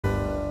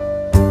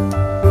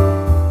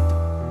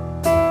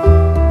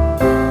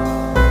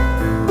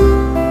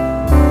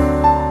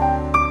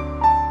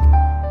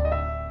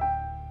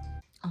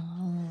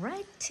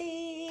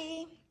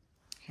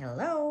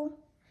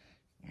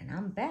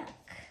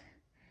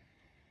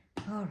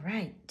All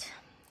right,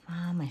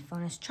 my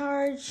phone is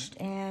charged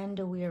and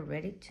we are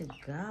ready to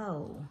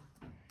go.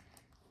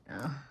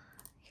 Oh,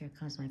 here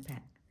comes my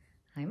pet.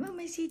 Hi,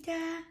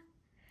 Mamacita.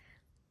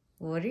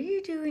 What are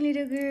you doing,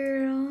 little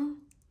girl?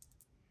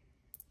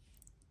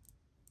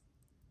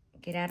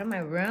 Get out of my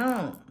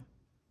room.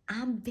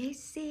 I'm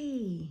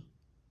busy.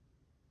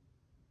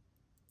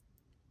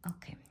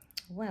 Okay,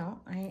 well,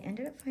 I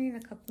ended up finding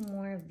a couple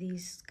more of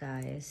these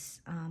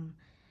guys.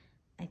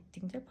 I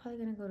think they're probably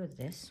gonna go to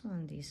this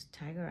one, these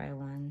tiger eye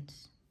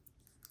ones.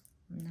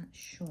 I'm not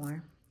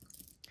sure.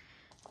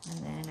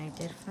 And then I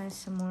did find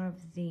some more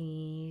of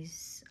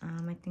these.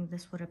 I think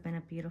this would have been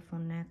a beautiful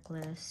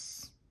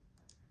necklace.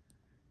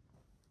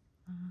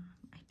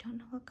 I don't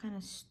know what kind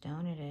of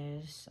stone it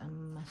is.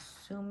 I'm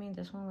assuming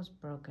this one was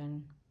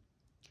broken.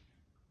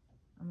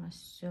 I'm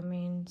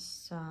assuming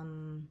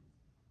some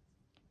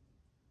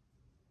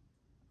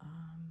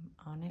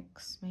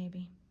onyx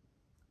maybe.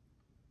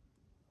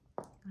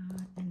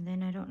 And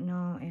then I don't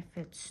know if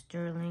it's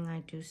sterling. I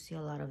do see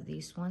a lot of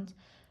these ones.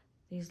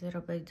 These little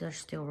beads are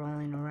still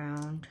rolling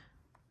around.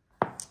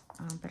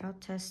 But I'll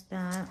test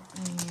that,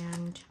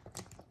 and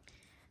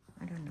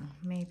I don't know,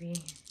 maybe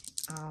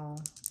I'll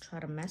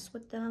try to mess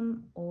with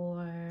them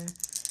or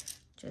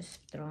just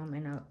throw them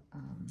in a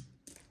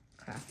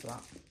craft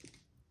lot.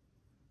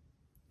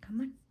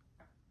 Come on.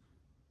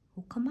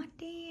 Oh, come on,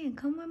 Dan.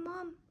 Come on,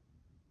 Mom.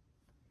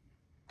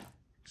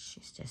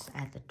 She's just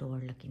at the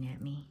door looking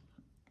at me.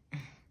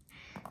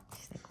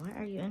 She's like, why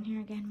are you in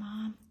here again,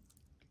 Mom?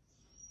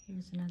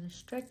 Here's another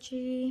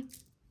stretchy.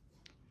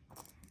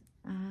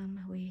 I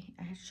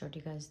had showed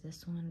you guys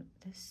this one.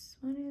 This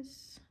one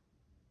is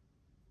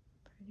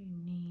pretty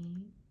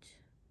neat.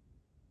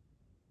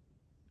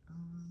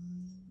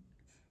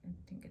 I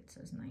think it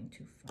says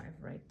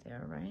 925 right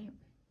there, right?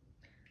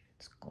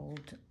 It's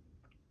gold.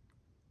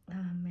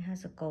 It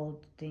has a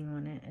gold thing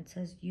on it. It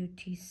says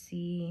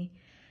UTC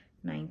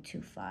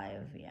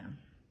 925, yeah.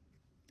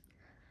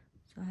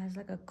 So it has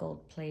like a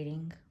gold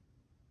plating,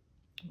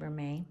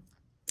 vermeil.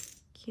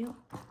 Cute.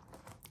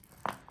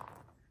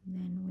 And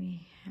then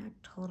we had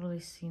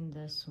totally seen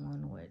this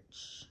one,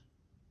 which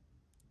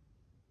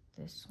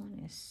this one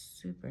is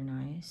super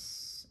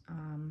nice.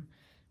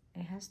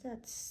 It has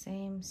that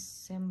same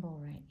symbol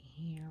right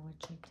here,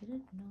 which I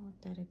didn't know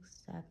what that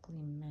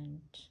exactly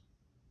meant.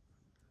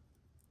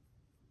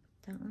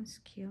 That one's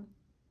cute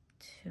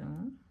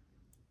too.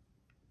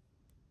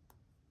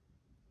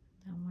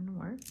 That one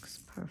works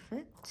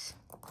perfect.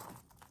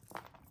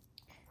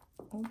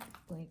 Oh,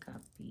 we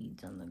got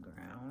beads on the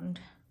ground.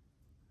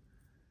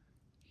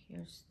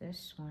 Here's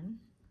this one.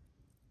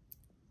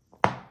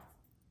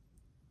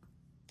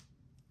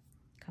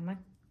 Come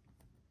on.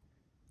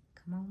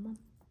 Come on, Mom.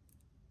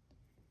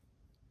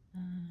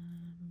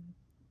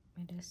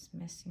 It is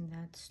missing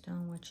that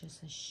stone, which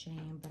is a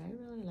shame, but I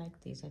really like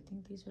these. I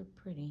think these are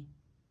pretty.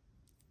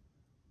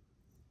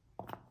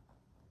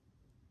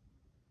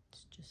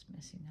 It's just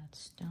missing that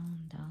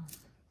stone, though.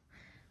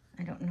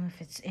 I don't know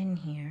if it's in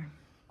here.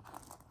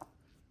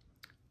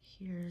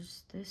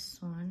 Here's this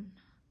one.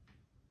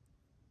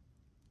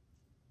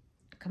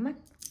 Come on,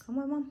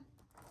 Mom.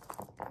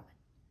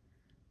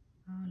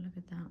 Oh, look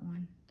at that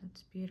one.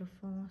 That's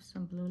beautiful.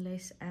 Some blue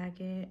lace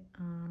agate.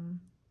 I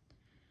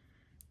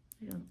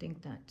don't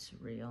think that's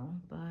real,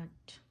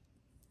 but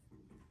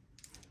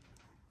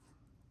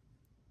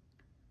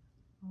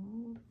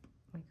oh,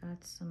 we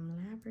got some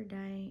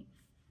labradorite.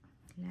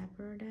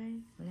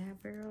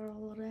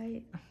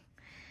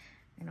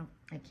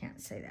 I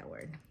can't say that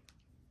word.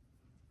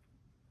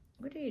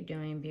 What are you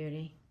doing,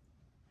 beauty?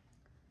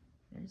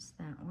 There's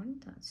that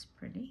one. That's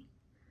pretty.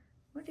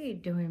 What are you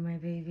doing, my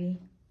baby?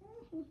 Hi,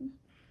 my baby.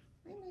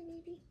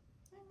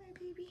 Hi, my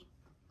baby.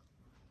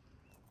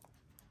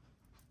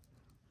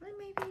 Hi,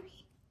 my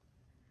baby.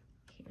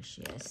 Here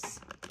she is,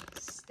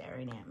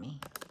 staring at me.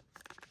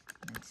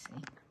 Let's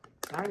see.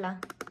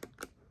 Darla.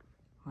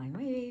 Hi,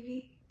 my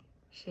baby.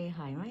 Say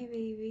hi, my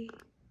baby.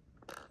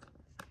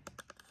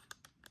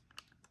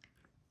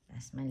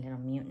 That's my little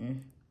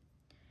mutant.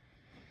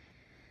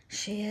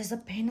 She is a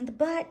pain in the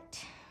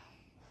butt,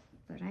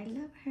 but I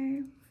love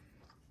her.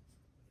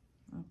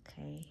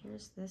 Okay,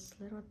 here's this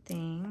little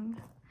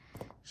thing.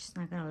 She's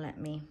not gonna let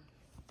me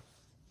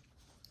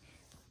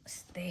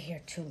stay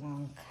here too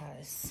long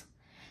because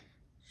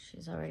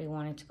she's already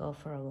wanting to go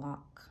for a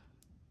walk.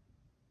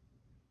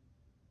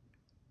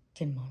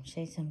 Did Mom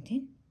say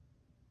something?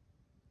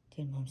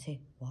 Did Mom say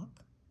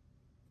walk?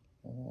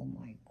 Oh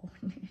my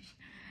goodness.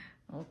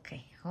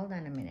 Okay, hold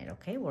on a minute,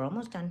 okay? We're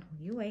almost done.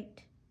 You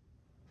wait.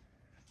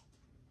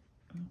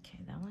 Okay,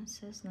 that one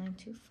says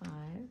 925.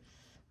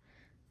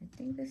 I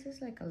think this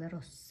is like a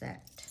little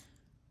set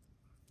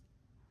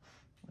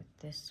with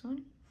this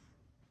one.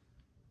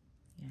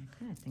 Yeah, I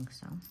kind of think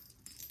so.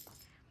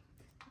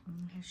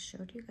 I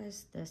showed you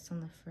guys this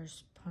on the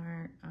first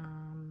part.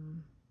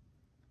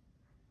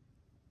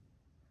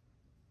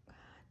 God,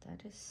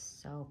 that is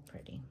so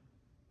pretty.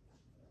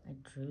 A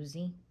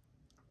druzy.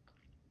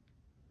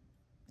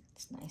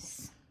 It's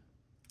nice.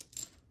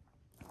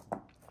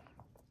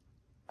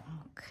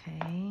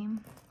 Okay.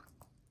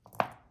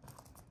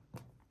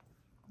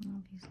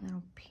 these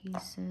little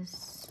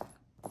pieces.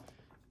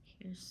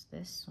 Here's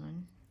this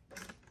one.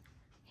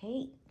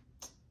 Hey,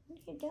 what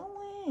are you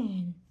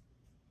doing?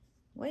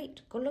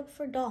 Wait, go look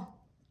for doll.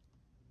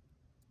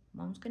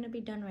 Mom's gonna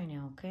be done right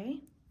now,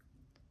 okay?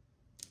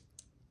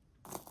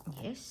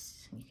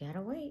 Yes, you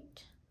gotta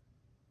wait.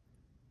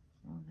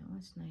 Oh, that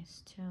was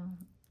nice too.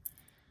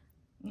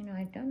 You know,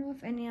 I don't know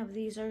if any of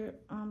these are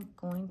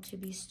going to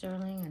be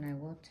sterling, and I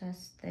will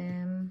test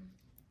them.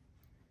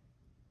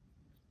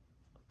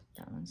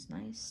 That one's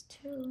nice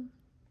too.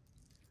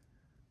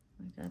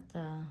 We got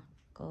the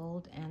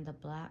gold and the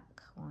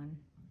black one.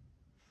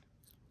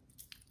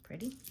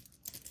 Pretty.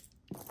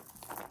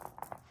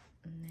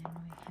 And then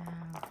we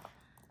have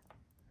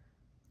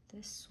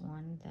this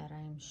one that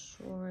I'm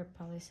sure it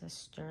probably says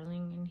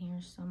sterling in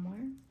here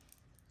somewhere.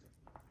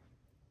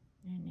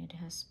 And it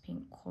has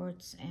pink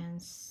quartz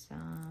and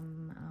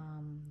some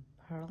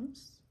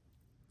pearls.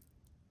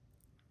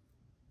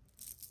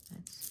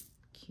 That's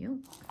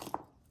cute.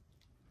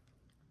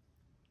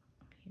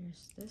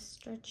 Here's this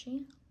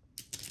stretchy.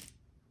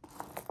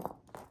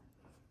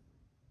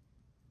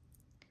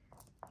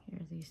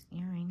 Here are these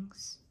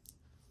earrings.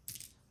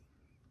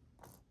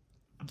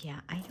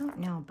 Yeah, I don't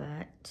know,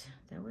 but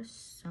there were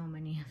so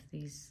many of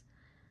these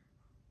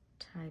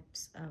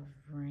types of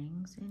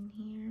rings in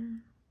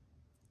here.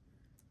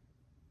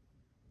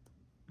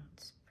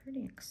 It's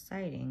pretty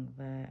exciting,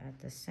 but at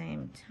the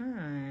same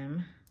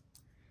time,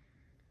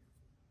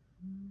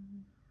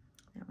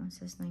 that one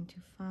says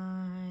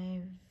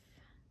 925,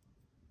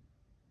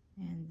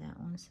 and that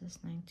one says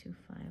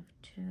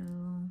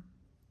 9252.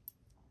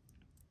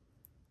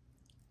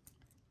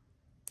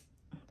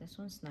 This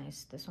one's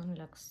nice. This one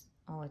looks,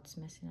 oh, it's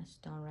missing a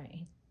stone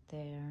right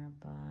there,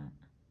 but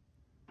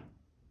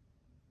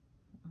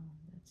oh,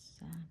 that's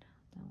sad.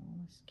 That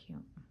one was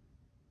cute.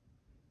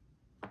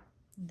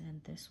 And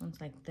then this one's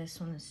like, this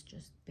one is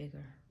just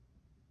bigger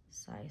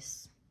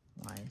size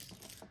wise.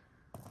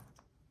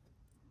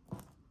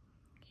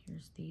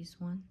 Here's these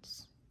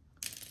ones.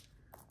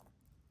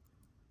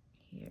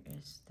 Here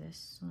is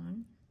this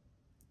one.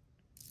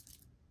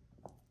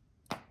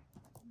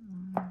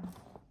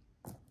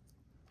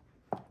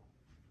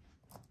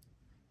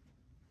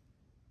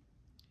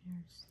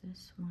 Here's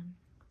this one.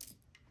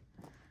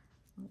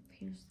 Oh,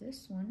 here's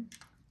this one.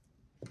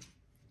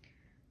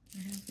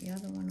 I have the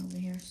other one over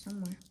here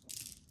somewhere.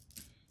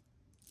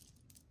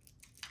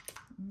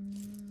 I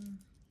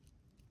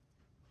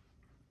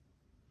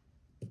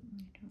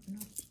don't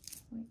know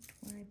quite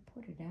where I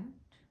put it at.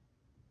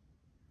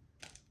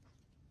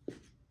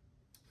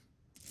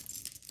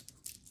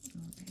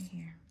 Oh, right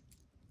here.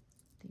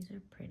 These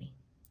are pretty.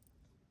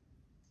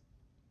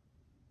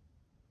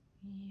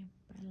 Yep,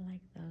 I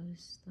like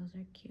those. Those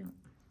are cute.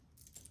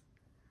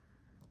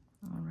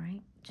 All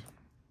right.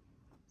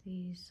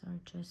 These are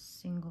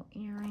just single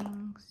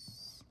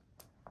earrings.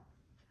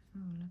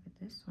 Oh, look at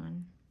this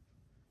one.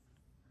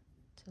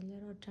 It's a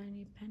little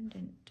tiny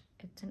pendant.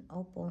 It's an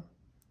opal.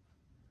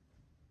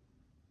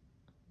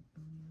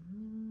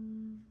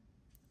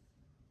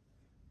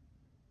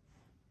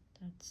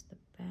 That's the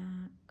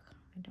back.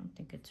 I don't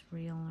think it's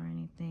real or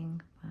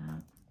anything,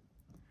 but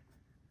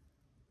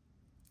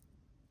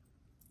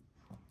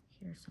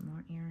here's some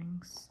more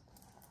earrings.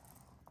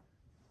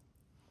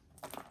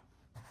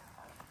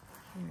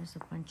 Here's a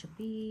bunch of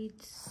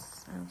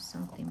beads of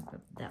something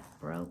that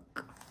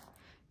broke.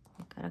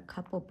 We got a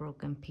couple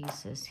broken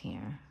pieces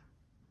here.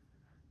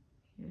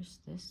 Here's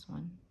this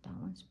one. That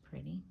one's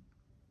pretty.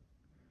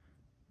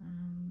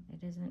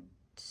 It isn't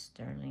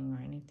sterling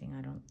or anything,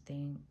 I don't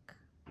think.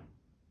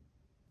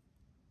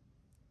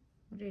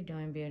 What are you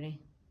doing, beauty?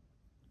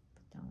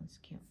 But that one's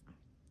cute.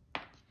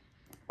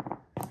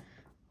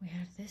 We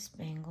have this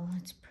bangle.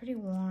 It's pretty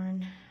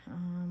worn.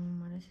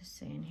 What does it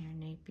say in here?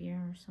 Napier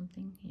or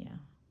something? Yeah.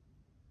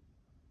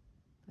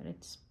 But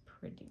it's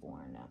pretty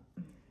worn up.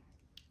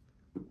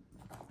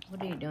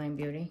 What are you doing,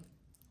 beauty?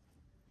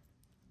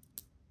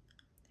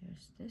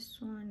 There's this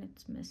one.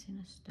 It's missing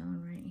a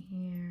stone right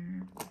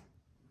here.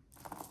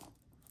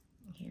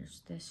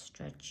 Here's this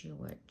stretchy,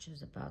 which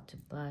is about to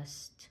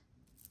bust.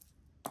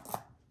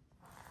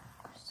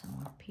 Some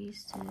more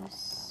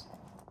pieces.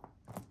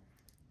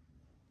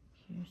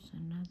 Here's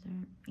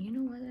another. You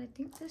know what? I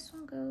think this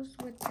one goes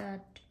with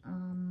that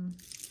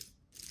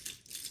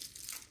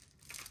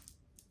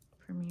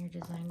Premier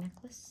Design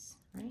necklace,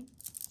 right?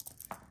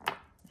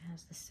 It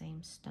has the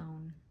same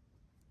stone,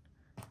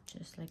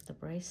 just like the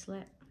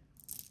bracelet.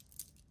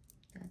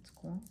 That's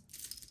cool.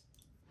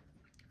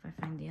 If I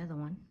find the other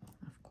one,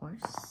 of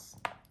course.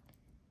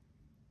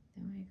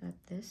 Then we got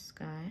this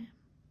guy.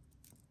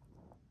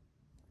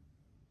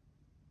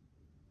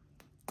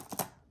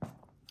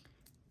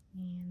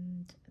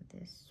 And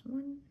this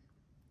one,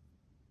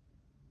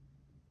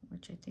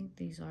 which I think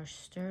these are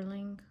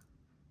sterling.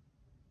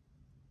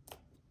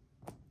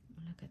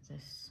 Look at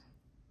this.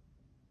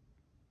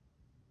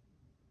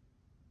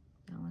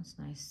 That one's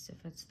nice.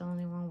 If it's the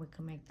only one, we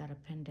can make that a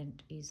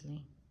pendant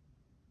easily.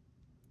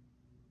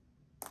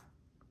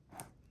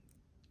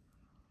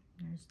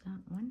 There's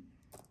that one.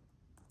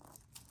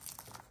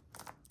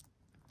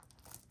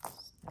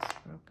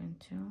 broken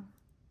too.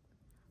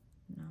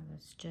 No,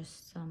 that's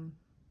just some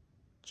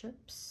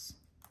chips.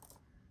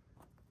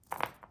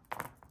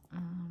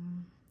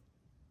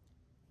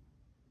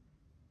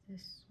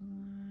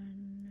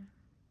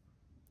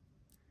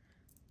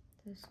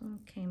 This one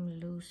came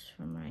loose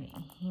from right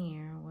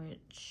here,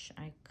 which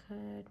I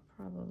could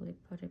probably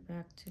put it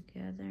back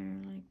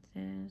together like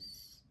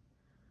this.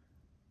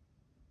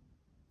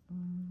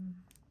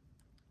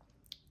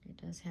 It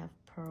does have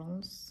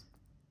pearls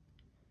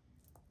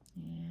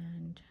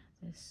and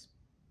this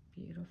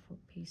beautiful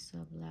piece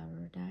of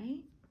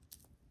labradorite.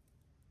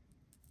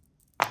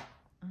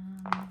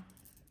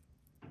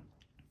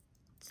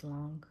 It's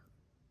long.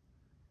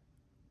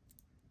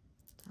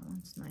 That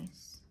one's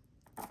nice.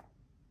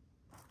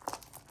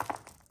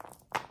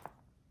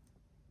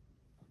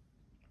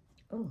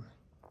 Oh,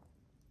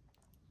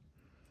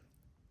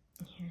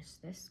 here's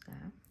this guy.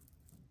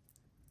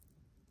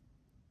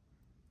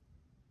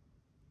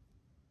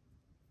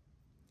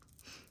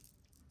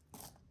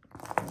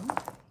 Cool.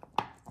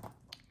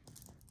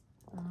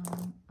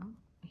 Oh,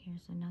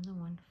 here's another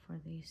one for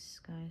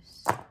these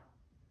guys.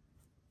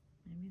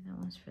 Maybe that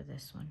one's for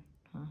this one.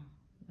 Huh?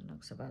 It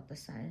looks about the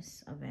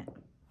size of it.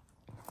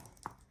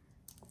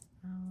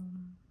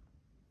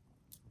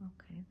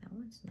 Okay, that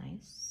one's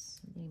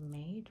nice. They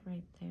made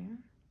right there.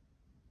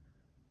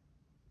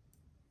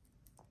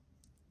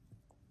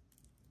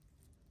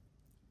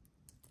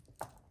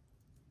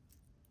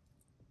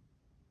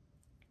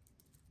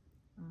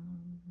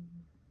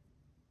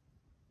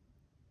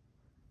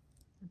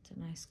 That's a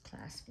nice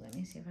clasp. Let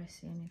me see if I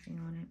see anything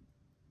on it.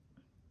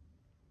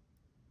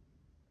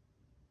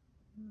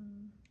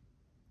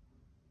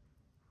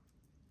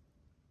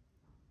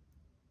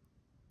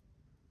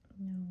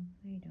 No,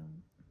 they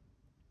don't.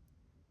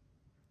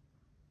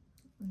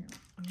 No,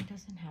 it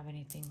doesn't have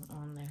anything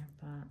on there,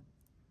 but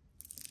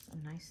a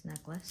nice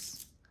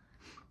necklace.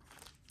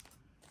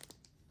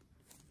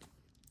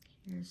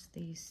 Here's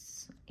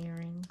these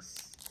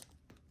earrings.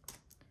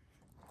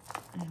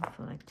 I don't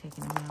feel like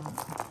taking them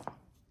out.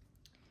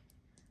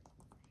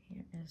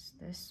 Here is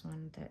this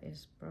one that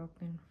is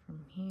broken from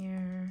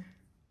here.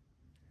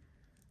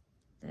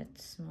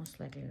 That's most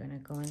likely gonna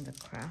go in the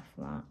craft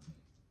lot.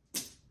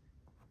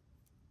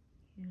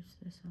 Here's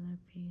this other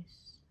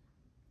piece.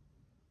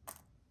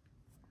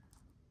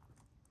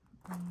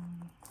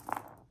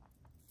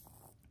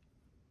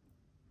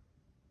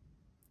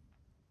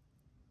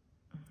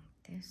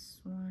 This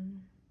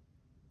one.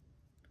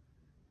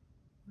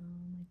 I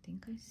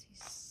think I see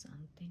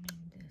something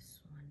in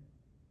this one.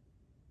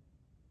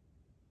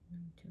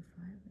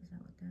 925, is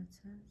that what that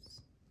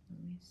says? Let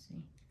me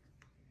see.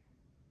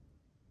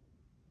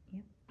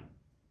 Yep.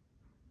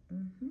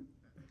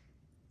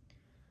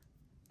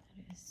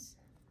 That is.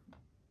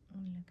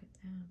 Oh, look at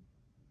that.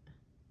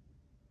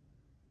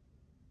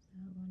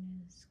 That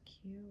one is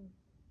cute.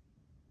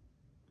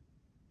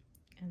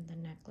 And the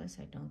necklace,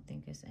 I don't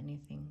think is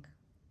anything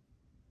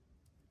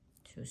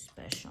too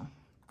special.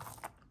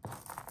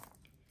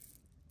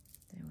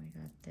 Then we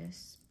got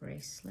this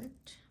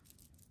bracelet.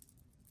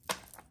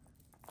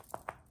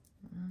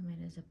 It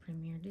is a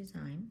premier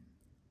design.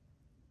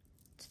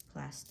 It's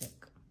plastic.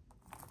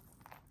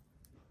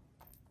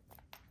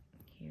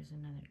 Here's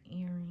another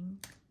earring.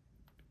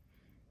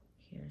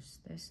 Here's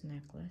this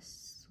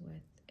necklace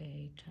with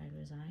a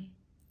tiger's eye.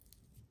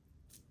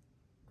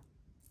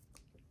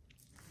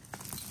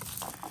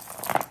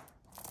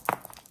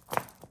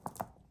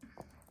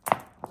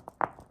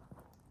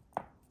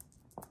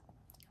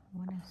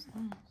 What is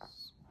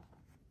this?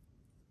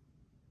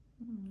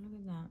 Look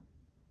at that.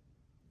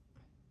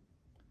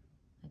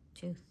 A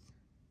tooth.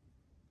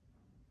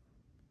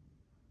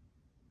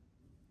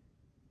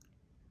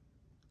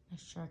 A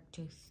shark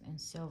tooth in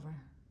silver.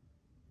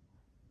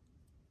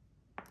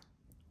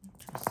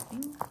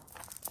 Interesting.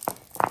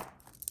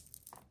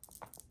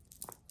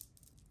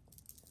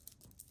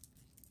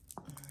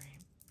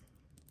 Alright.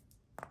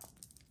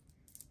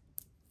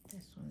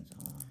 This one's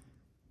all.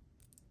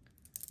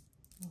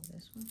 Oh,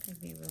 this one could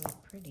be really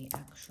pretty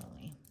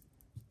actually.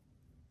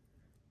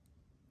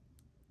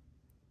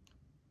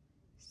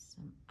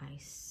 Some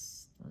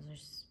ice.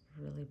 Those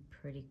are really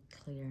pretty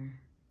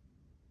clear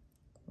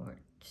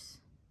quartz.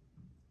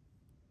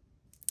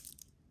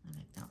 I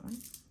like that one.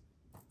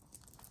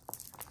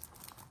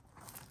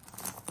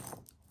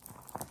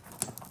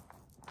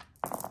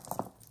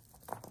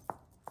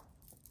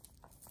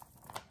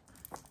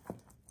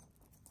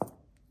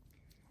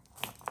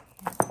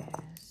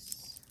 Here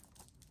is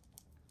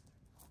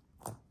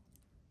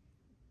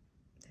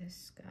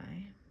this guy.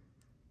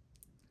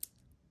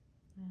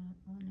 That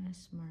one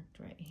is marked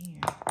right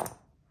here.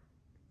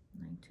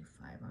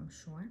 925, I'm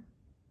sure.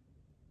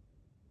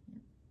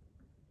 Yep.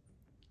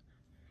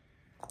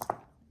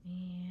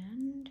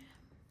 And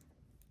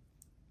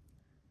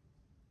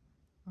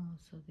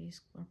so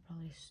these are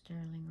probably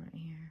sterling right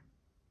here.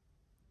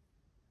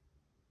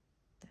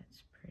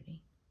 That's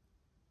pretty.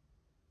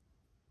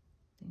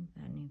 I think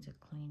that needs a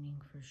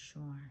cleaning for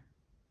sure.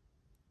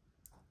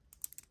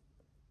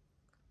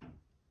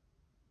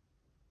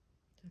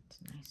 That's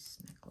a nice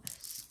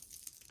necklace.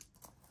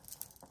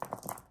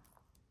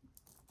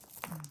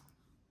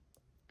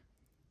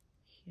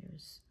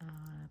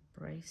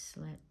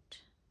 bracelet.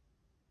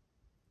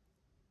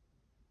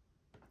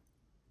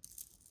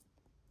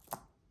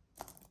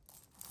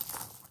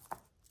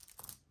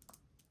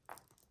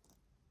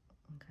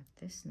 Got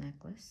this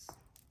necklace.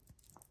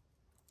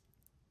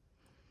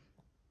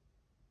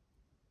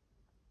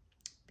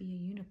 Be a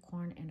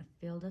unicorn in a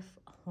field of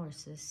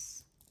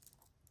horses.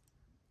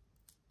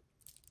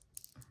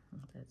 Oh,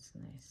 that's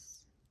nice.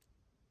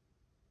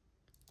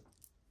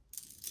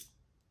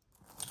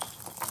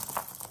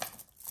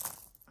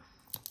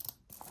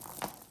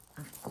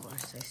 Of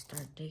course, I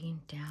start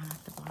digging down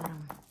at the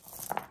bottom.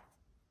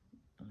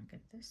 Look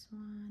at this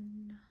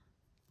one.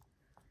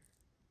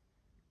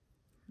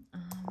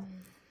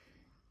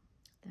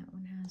 That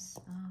one has,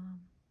 I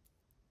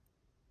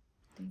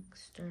think,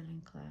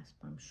 sterling clasp,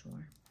 I'm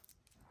sure.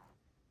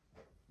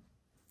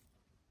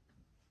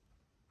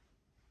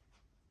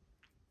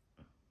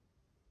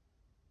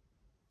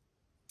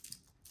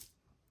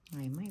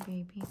 Hi, my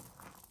baby.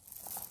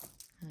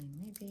 Hi,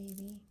 my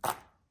baby.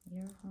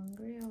 You're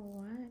hungry or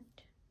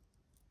what?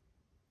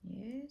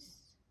 Yes?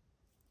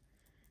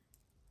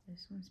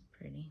 This one's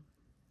pretty.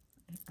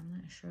 I'm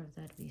not sure if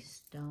that'd be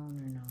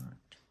stone or not,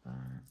 but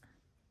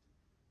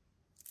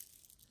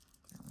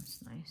that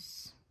one's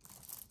nice.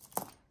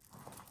 Look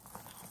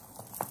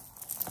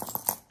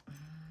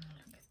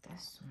at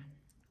this one.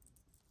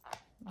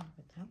 Look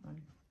at that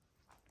one.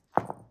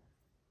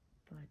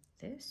 But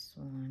this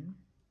one,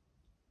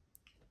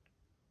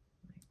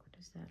 like, what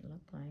does that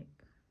look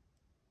like?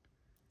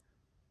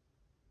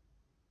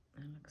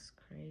 That looks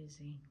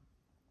crazy.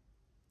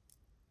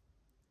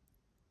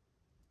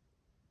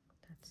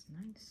 That's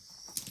nice.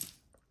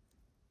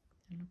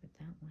 And look at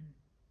that one.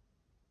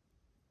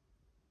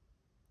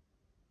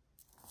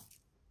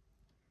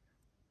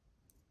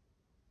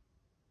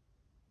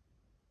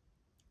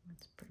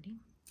 That's pretty.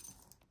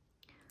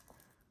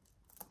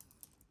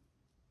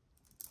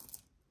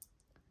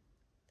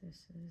 This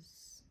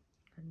is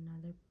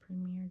another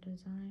premier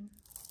design.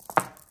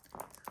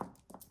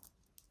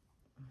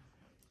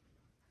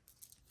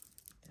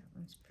 That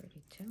one's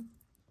pretty too.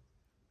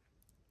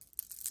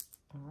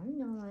 I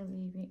know, my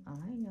baby.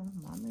 I know.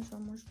 Mom is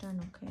almost done,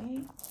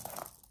 okay?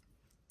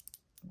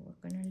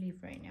 We're gonna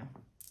leave right now.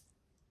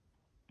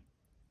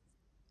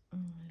 Oh,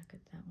 look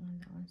at that one.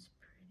 That one's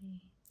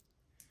pretty.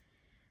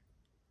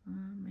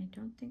 I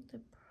don't think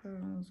the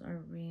pearls are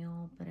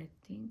real, but I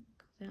think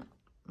that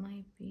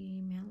might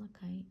be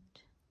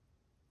malachite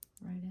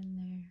right in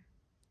there.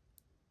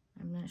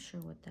 I'm not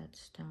sure what that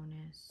stone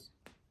is.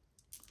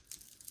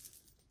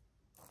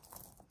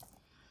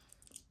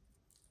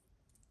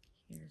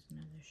 Here's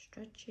another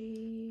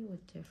stretchy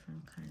with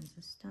different kinds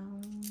of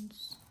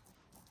stones.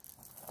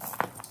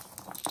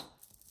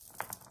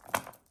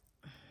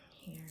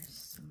 Here's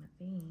some of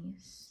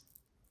these.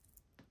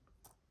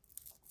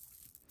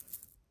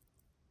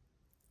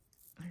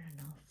 I don't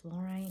know,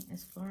 fluorite,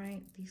 is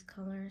fluorite these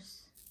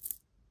colors?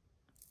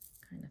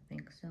 Kind of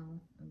think so,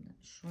 I'm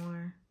not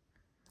sure.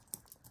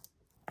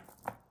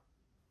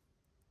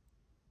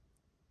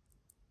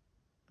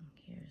 And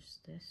here's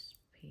this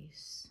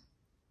piece.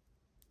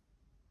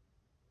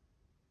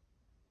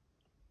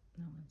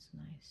 That one's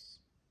nice.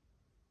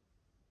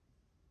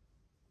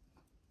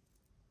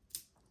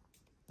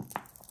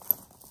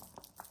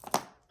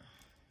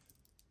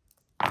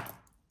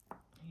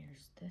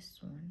 Here's this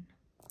one.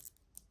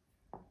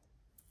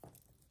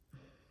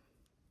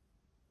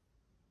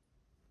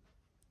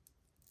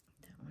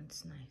 That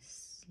one's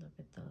nice. Look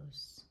at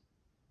those.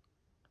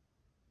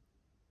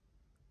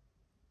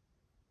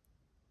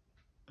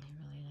 I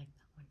really like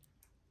that one.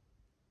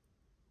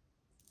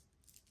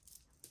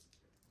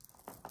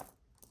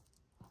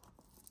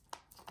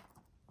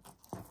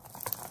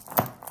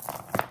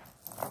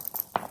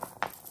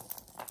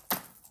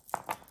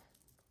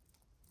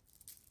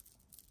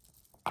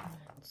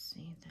 Let's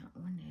see, that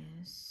one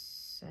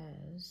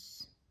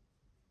says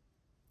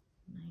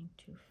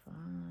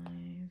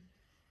 925.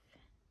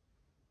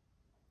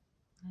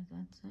 What does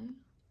that say?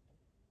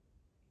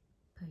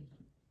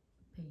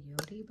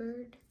 Peyote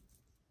bird?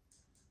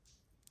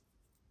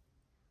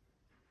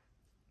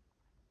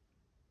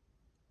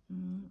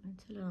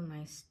 It's a little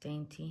nice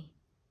dainty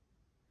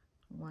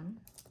one.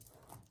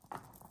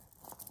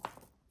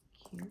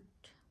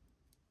 Cute.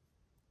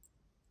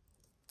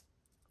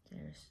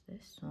 There's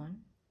this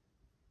one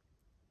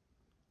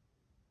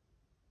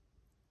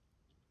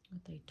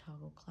with a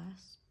toggle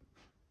clasp.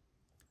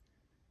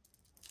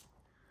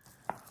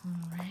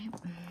 Alright.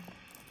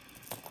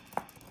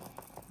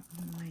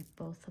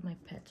 Both of my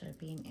pets are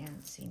being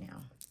antsy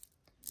now.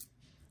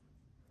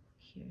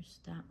 Here's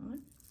that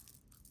one.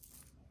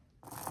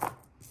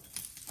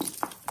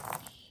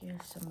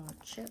 Here's some more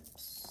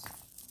chips.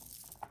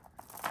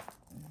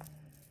 I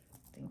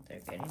think they're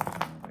getting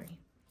hungry.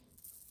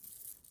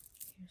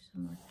 Here's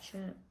some more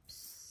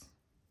chips.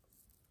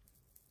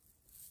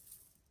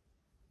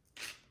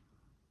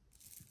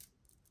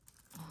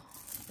 Oh,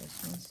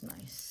 this one's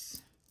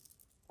nice.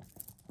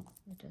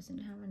 It doesn't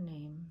have a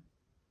name.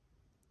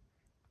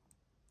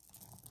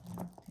 I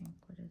don't think,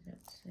 what does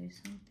that say,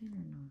 something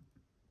or not?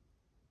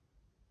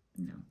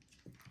 No.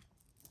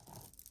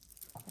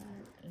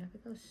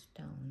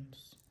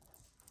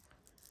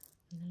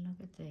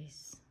 at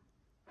these.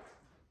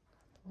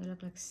 They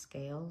look like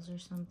scales or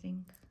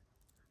something.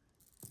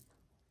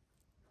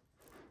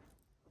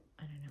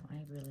 I don't know,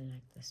 I really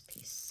like this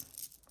piece.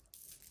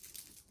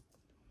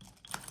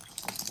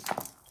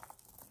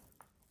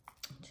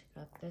 Check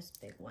out this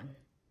big one.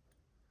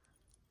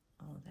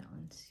 Oh, that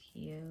one's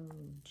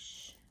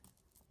huge.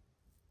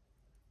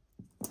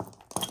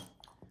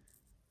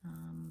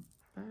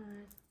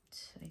 But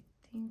I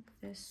think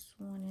this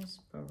one is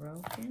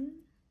broken.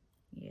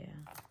 Yeah.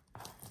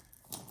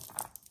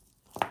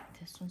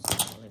 This one's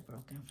totally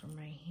broken from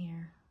right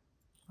here.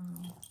 I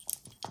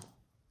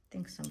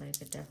think somebody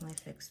could definitely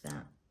fix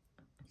that.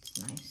 It's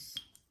nice.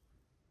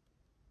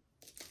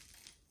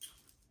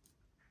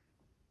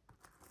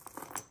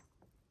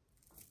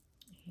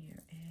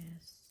 Here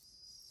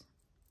is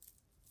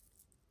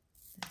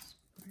this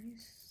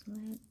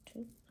bracelet.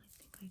 Oop, I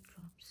think I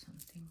dropped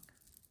something.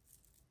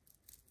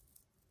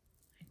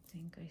 I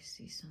think I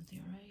see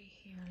something right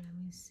here. Let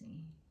me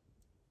see.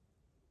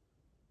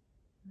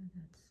 What does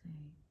that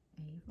say?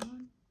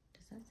 Avon?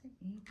 Does that say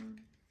Avon?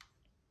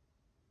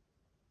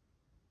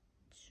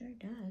 It sure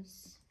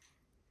does.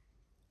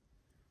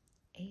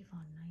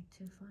 Avon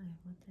 925.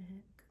 What the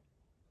heck?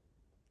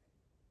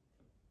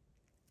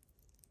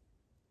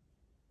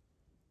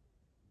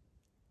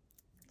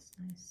 It's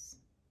nice.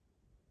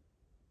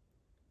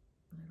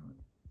 Little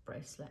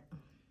bracelet.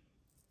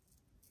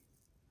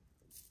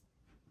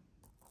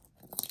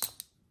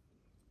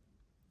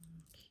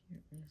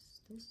 Here is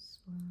this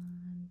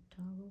one.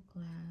 Toggle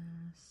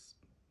clasp.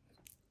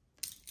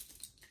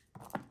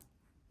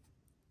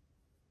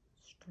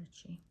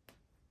 Stretchy.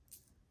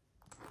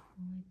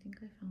 Well, I think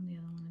I found the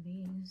other one of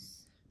these.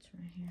 It's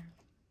right here.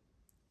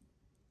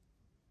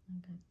 I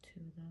got 2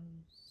 of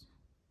those.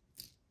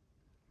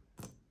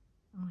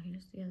 Oh,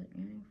 here's the other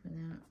earring for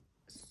that.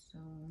 So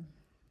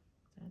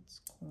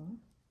that's cool.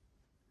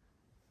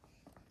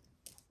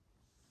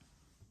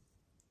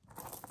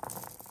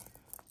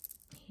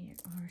 Here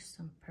are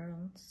some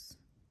pearls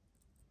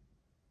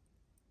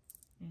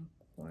and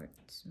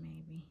quartz,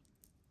 maybe.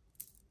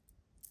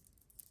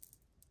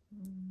 I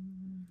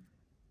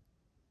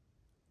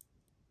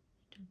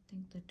don't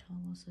think the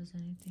toggle says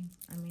anything.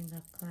 I mean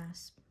the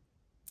clasp.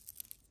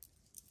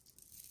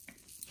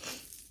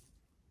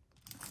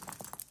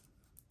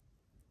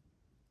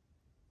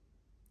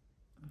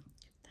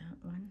 That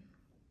one.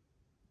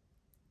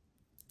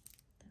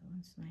 That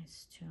one's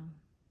nice too.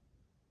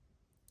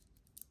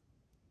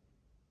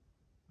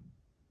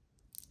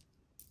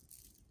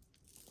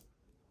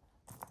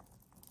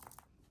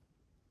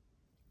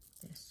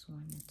 This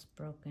one, it's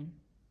broken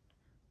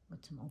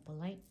with some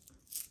opalite.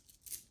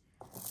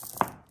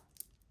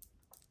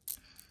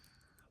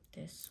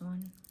 This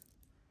one,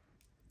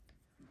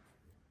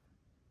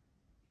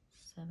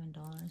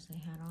 $7 they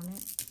had on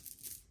it.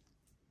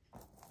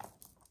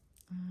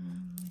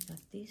 We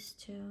got these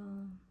 2.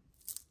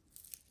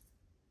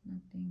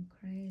 Nothing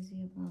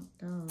crazy about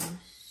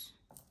those.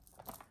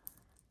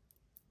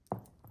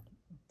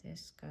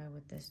 This guy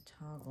with this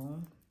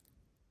toggle.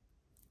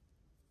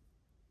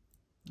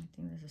 I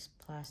think this is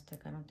plastic.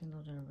 I don't think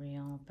those are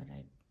real, but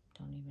I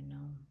don't even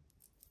know.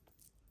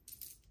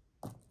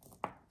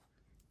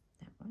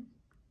 That one.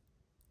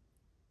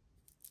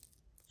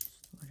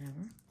 Just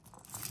whatever.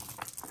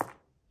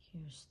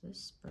 Here's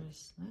this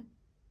bracelet.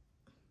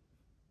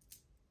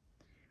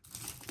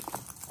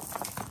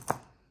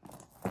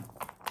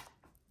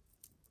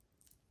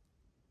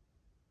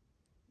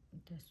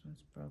 This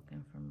one's broken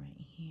from right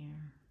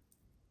here.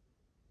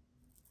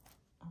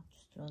 I'll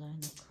just throw that in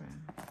the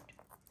craft.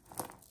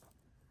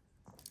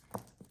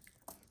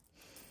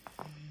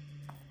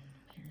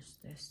 Here's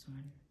this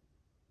one.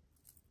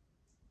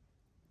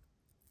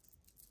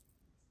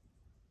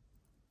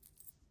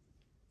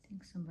 I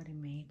think somebody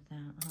made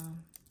that, huh?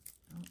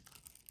 Oh,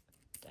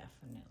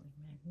 definitely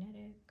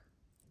magnetic.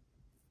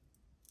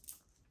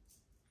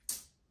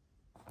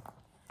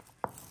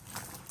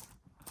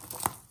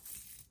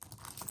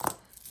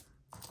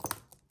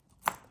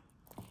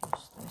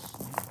 Here's this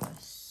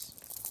necklace.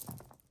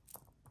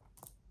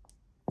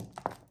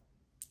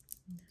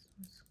 This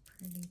one's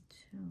pretty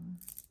too.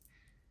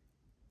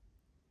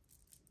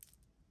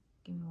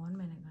 Give me 1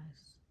 minute,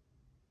 guys.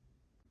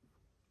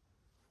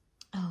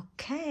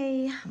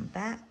 Okay, I'm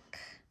back.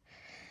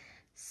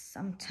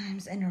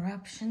 Sometimes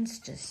interruptions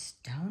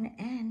just don't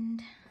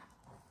end.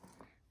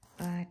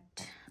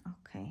 But,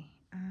 okay.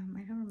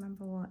 I don't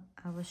remember what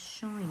I was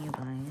showing you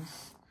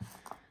guys.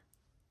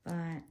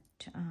 But,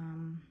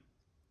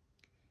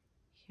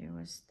 here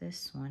was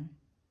this one.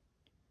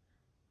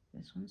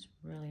 This one's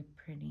really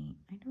pretty.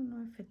 I don't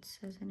know if it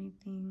says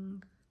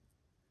anything.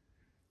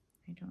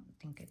 I don't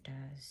think it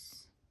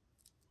does.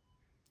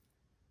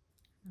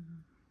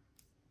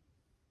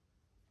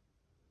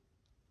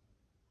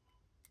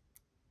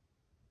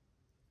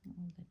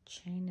 The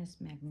chain is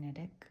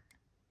magnetic.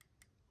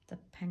 The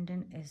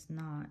pendant is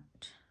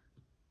not.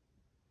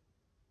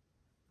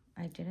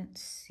 I didn't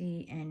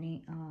see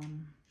any, let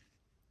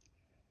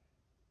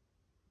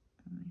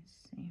me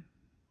see.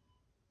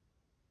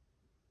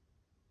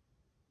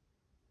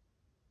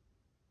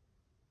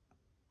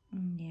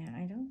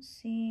 don't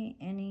see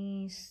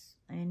any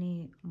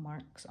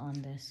marks on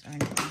this or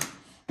anything.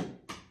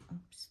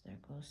 Oops, there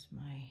goes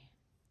my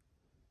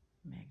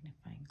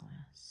magnifying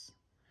glass.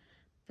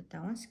 But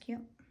that one's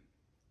cute.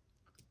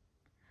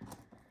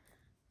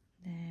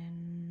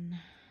 Then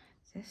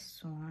this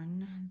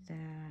one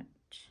that,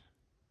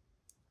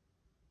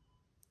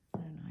 I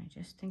don't know, I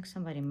just think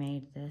somebody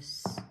made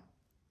this.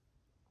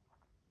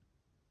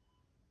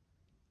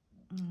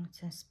 It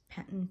says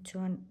patent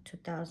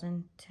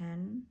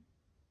 2010.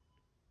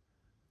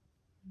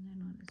 And then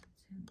what does it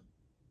say?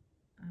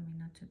 I mean,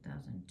 not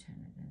 2010,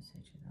 it didn't say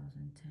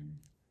 2010.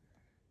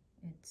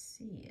 It's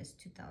C is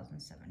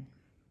 2007.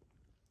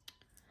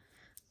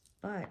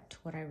 But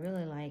what I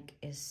really like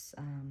is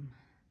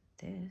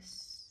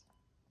this.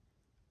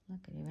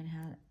 Look, it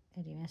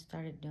even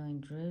started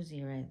doing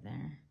druzy right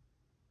there.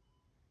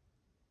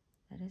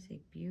 That is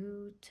a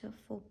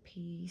beautiful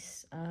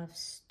piece of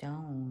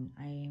stone.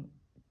 I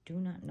do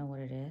not know what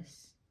it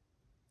is,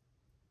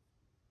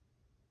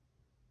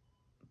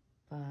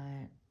 but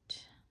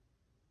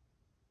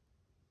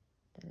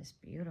that is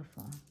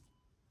beautiful.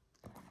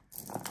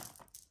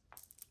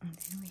 And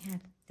then we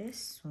had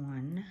this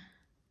one.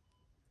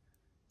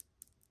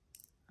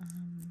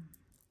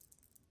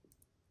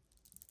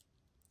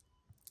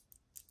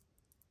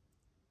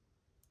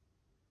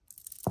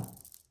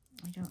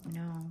 I don't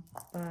know,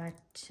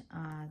 but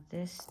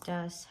this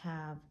does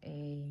have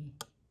a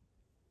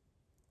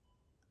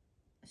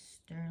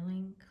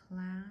sterling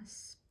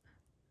clasp.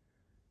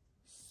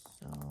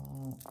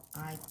 So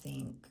I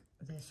think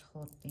this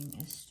whole thing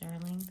is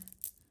sterling.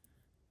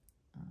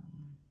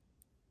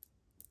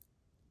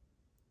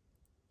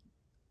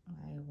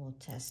 I will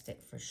test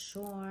it for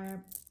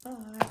sure,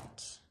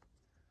 but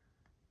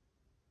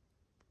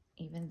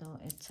even though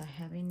it's a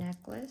heavy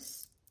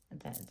necklace,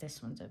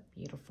 this one's a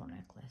beautiful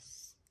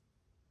necklace.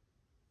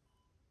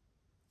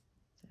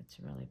 So it's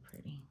really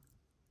pretty.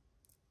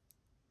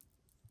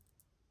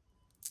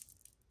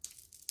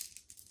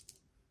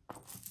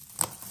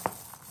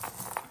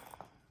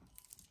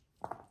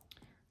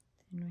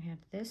 Then we have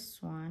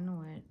this one,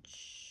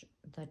 which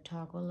the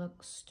toggle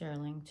looks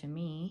sterling to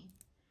me.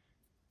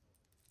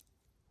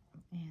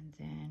 And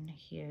then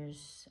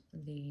here's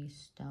the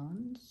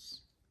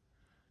stones.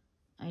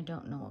 I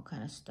don't know what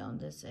kind of stone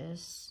this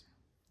is,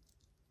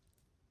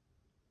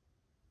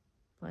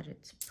 but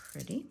it's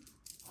pretty.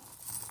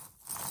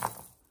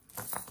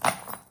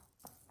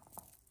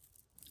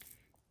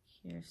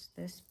 Here's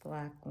this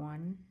black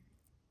one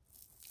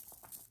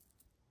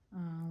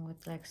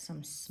with like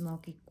some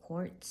smoky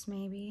quartz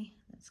maybe.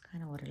 That's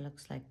kind of what it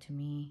looks like to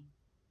me.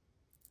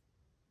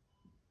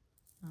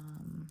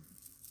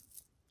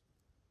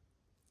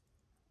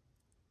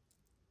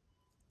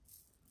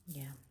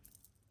 Yeah,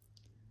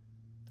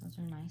 those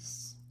are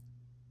nice.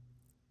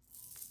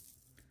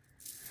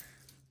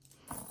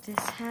 This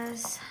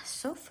has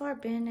so far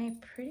been a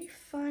pretty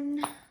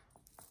fun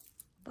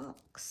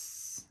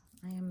box.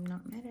 I am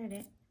not mad at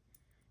it.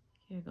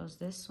 Here goes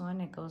this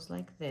one. It goes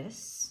like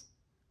this.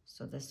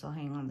 So this will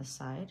hang on the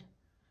side.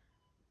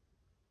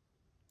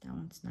 That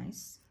one's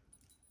nice.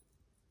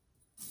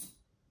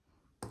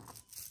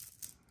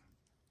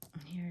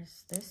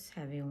 Here's this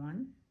heavy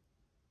one.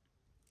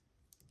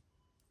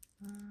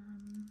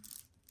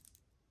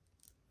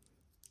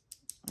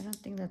 I don't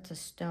think that's a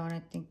stone. I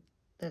think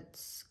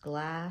that's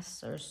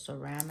glass or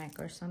ceramic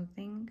or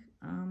something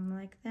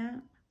like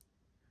that.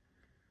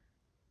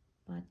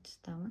 But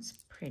that one's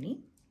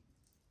pretty.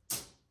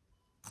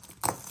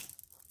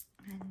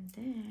 And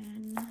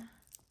then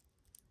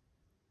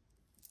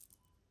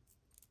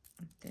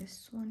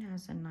this one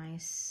has a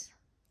nice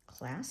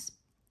clasp.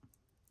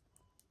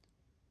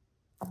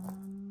 I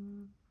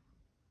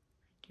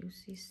do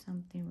see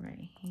something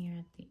right here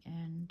at the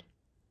end.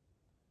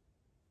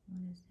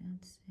 What does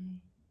that say?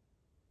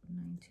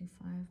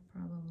 925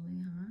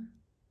 probably, huh?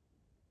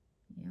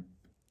 Yep.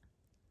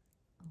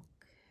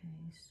 Okay,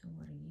 so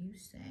what do you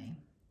say?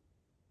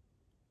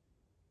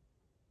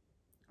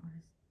 What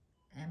is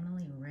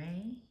Emily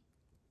Ray?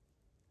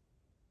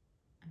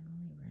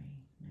 Emily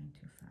Ray,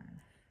 925.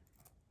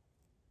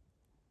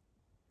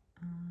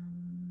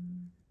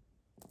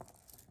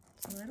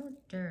 It's a little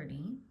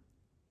dirty.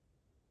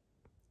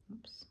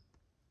 Oops.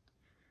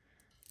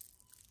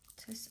 It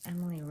says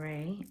Emily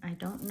Ray. I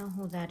don't know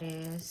who that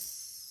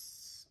is.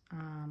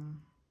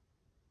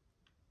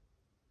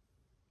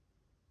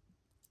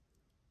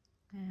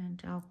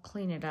 And I'll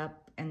clean it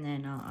up and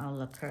then I'll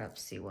look her up,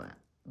 see what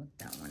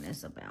that one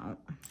is about.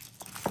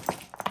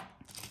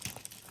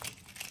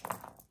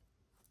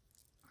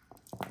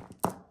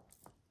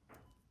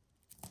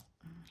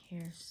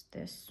 Here's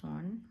this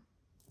one.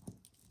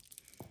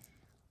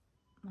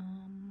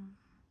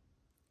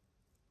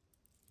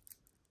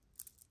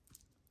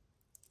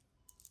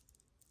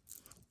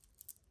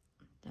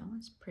 That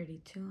one's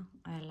pretty too.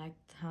 I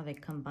liked how they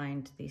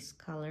combined these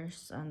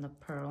colors on the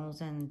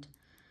pearls and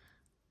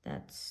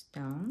that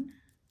stone.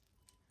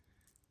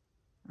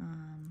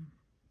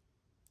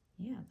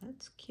 Yeah,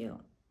 that's cute.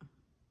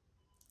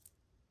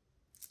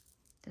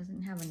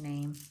 Doesn't have a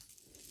name.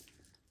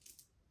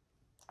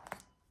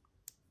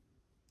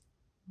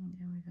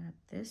 we got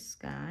this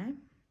guy.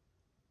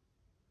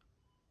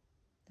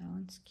 That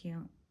one's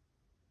cute.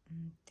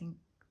 I think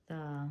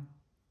the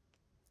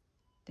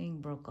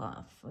thing broke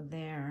off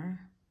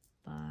there,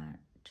 but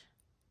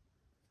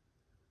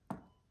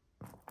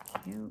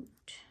cute.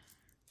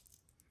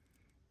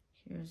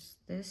 Here's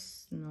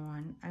this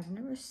one. I've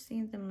never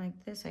seen them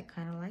like this. I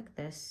kind of like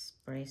this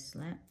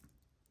bracelet.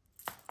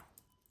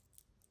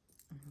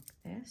 Like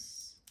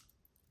this.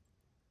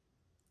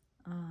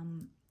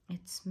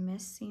 It's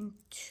missing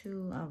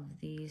two of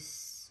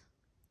these.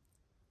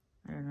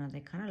 I don't know, they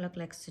kind of look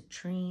like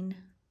citrine,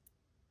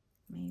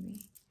 maybe.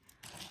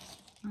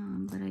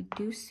 But I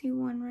do see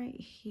one right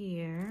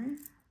here.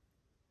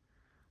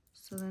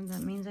 So then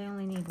that means I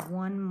only need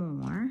one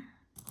more.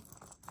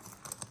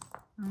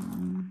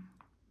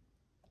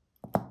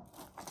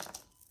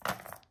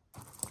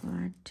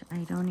 But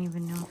I don't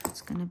even know if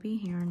it's gonna be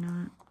here or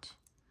not.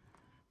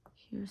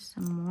 Here's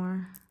some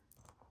more.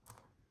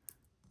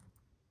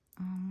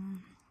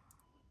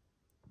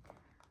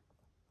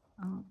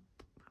 Oh,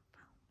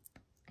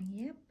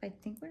 yep, I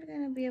think we're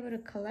gonna be able to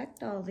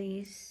collect all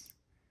these.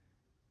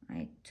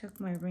 I took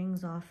my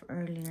rings off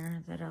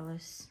earlier that I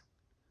was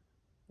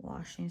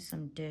washing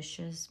some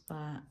dishes,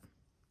 but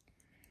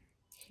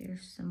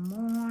here's some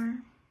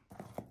more.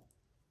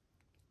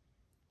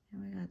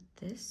 And we got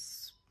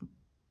this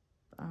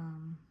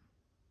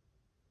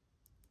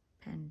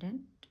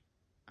pendant.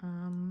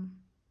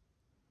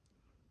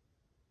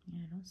 Yeah,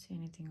 I don't see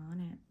anything on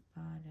it,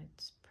 but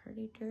it's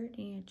pretty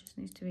dirty. It just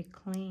needs to be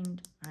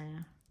cleaned.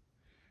 I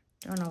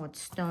don't know what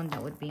stone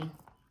that would be.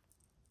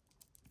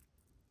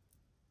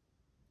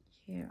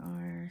 Here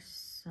are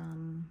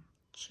some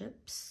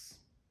chips.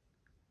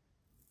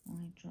 Oh,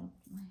 I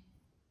dropped my...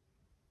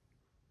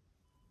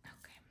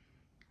 Okay.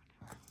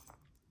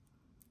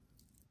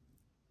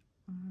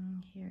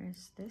 Here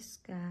is this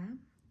guy.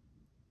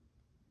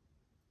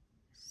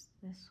 Does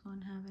this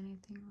one have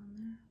anything on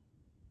there?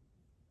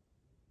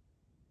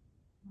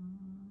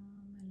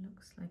 It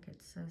looks like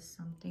it says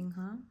something,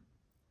 huh?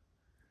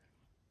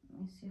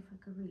 Let me see if I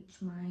could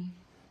reach my...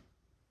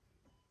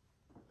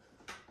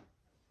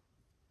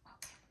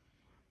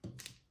 Okay.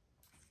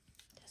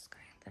 This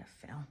guy that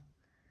fell.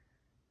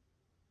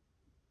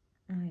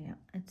 Oh yeah,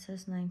 it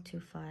says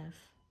 925.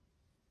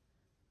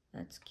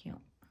 That's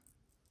cute.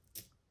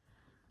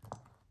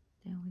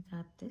 Then we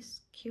got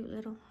this cute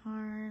little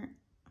heart.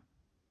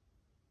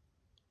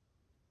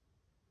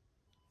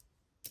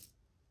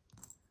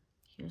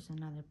 Here's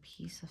another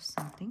piece of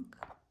something.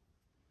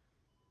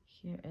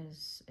 Here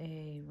is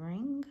a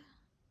ring.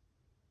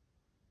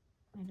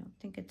 I don't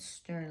think it's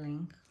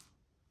sterling.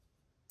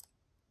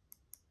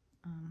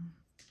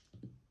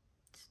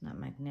 It's not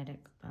magnetic,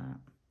 but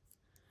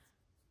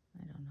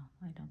I don't know.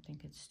 I don't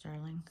think it's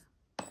sterling.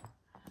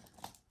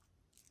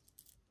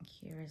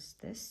 Here is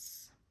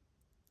this.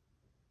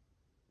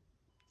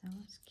 That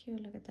one's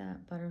cute. Look at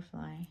that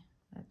butterfly.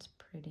 That's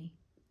pretty.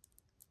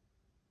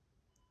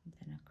 And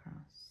then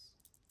across.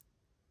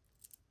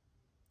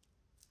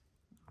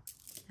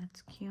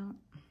 That's cute.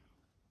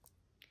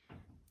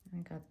 And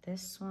we got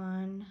this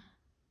one.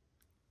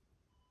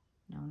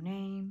 No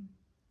name.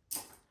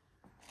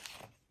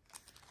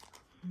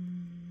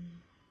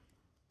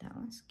 That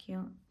one's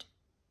cute.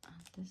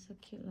 This is a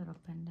cute little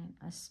pendant.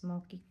 A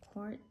smoky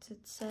quartz,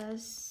 it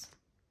says.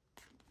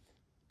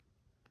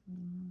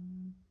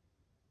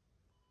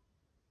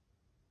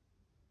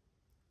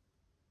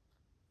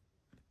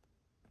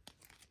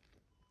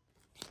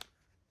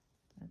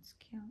 That's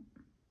cute.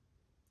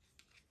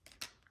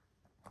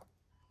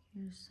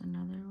 Here's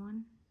another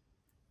one.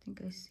 I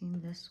think I've seen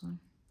this one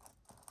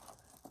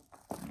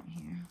right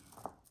here.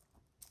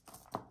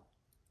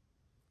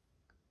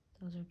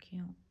 Those are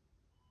cute.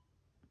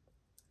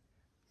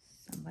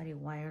 Somebody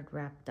wired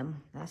wrapped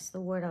them. That's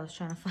the word I was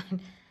trying to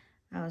find.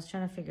 I was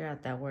trying to figure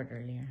out that word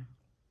earlier.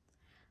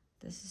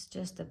 This is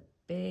just a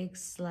big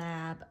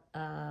slab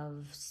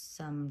of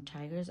some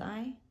tiger's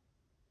eye.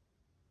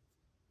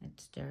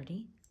 It's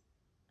dirty.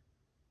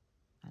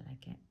 I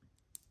like it.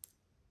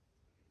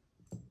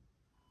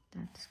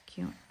 That's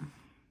cute.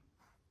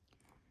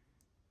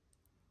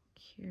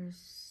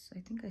 Here's, I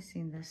think I've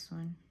seen this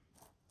one.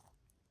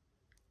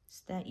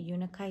 Is that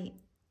Unikite?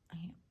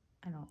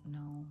 I don't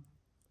know.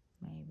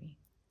 Maybe.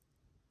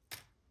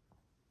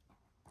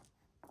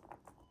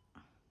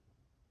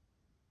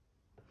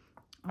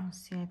 Oh,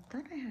 see, I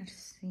thought I had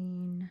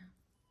seen...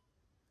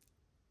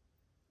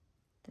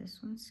 This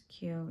one's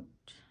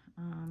cute.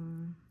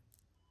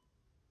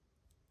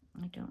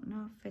 I don't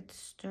know if it's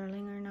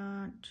sterling or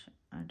not.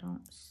 I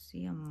don't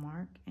see a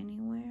mark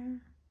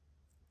anywhere.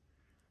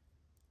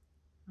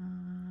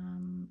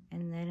 And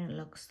then it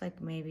looks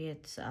like maybe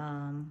it's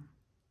a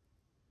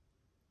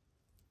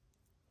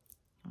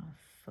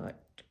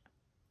foot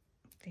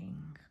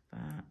thing,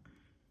 but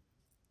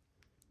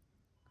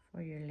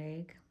for your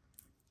leg.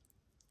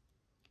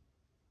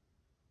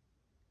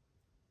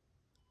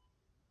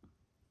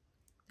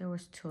 There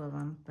was two of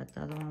them, but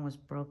the other one was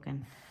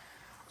broken.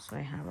 So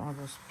I have all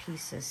those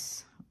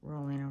pieces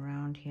rolling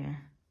around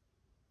here.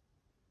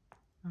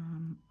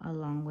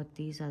 along with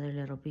these other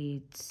little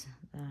beads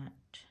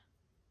that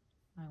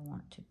I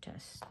want to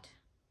test.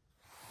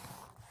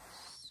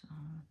 So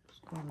let's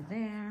go over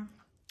there.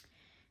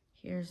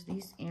 Here's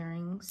these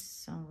earrings,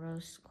 some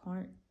rose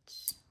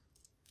quartz.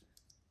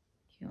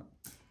 Cute.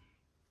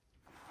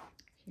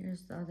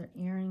 Here's the other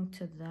earring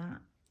to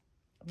that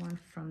one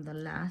from the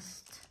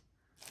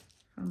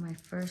from my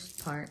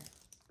first part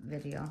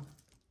video.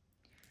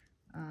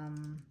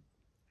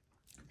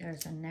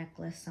 There's a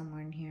necklace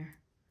somewhere in here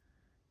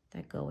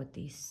that go with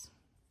these.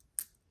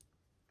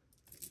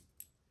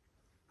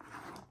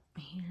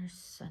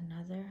 Here's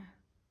another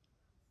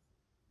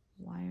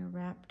wire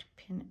wrapped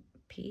pin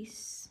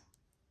piece.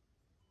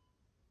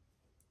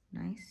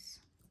 Nice.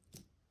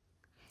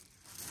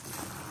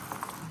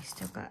 We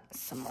still got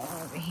some more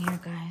over here,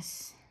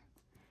 guys.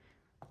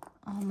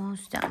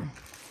 Almost done.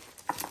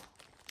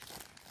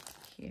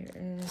 Here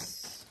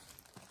is,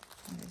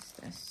 what is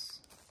this?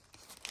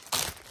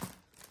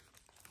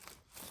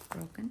 It's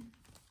broken.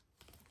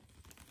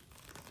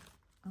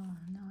 Oh,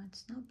 no,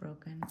 it's not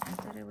broken. I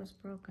thought it was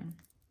broken.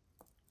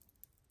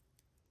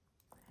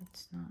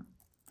 It's not.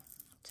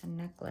 It's a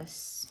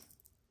necklace.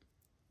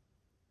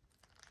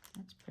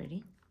 That's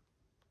pretty.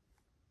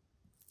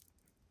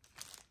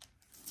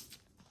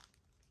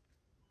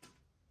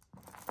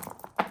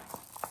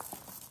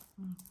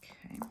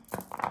 Okay.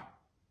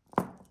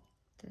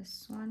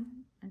 This one,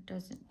 it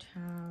doesn't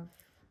have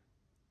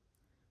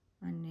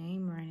a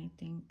name or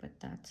anything, but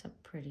that's a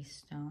pretty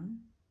stone.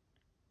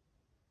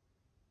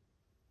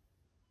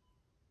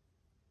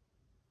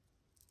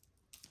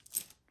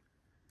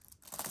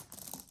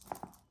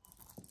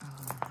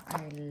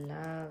 I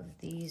love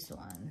these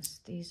ones.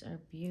 These are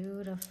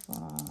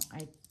beautiful.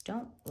 I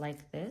don't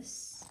like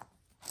this,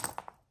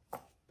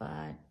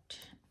 but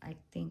I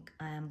think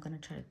I am gonna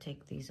try to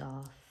take these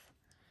off.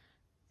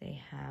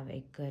 They have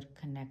a good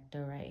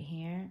connector right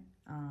here.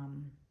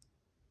 And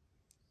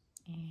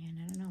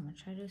I don't know, I'm gonna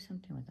try to do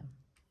something with them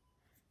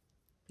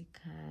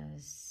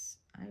because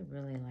I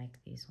really like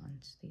these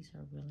ones. These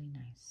are really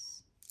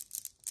nice.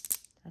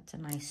 That's a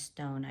nice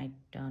stone. I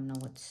don't know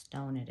what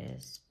stone it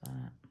is,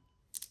 but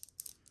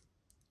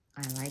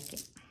I like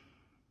it.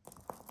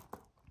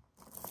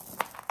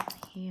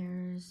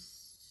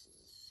 Here's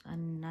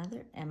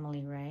another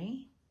Emily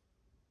Ray.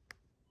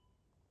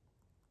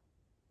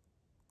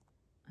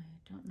 I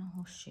don't know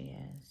who she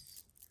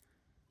is.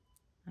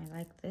 I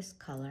like this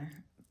color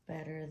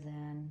better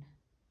than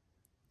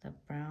the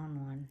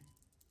brown one.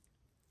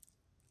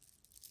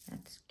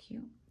 That's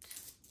cute.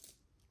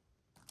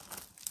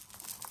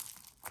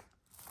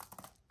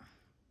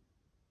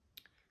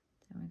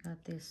 Then we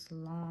got this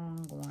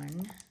long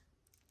one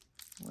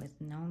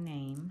with no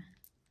name.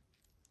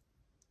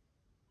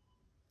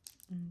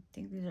 I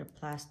think these are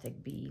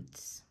plastic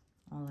beads,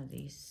 all of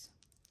these.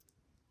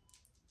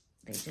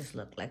 They just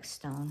look like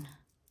stone.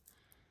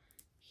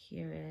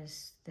 Here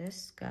is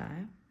this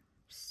guy,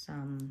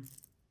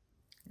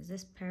 is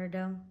this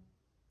peridot?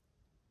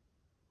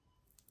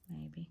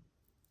 Maybe.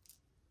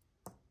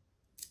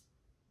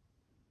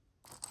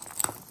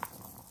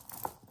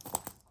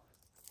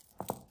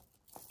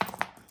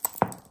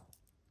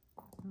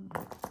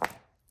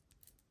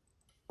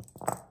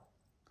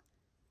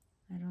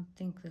 I don't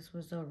think this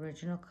was the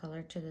original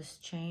color to this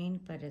chain,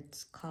 but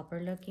it's copper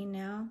looking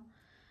now.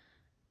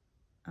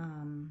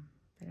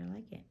 But I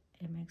like it.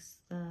 It makes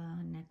the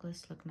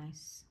necklace look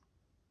nice.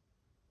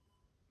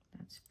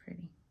 That's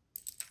pretty.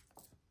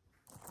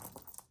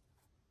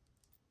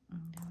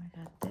 And then we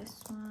got this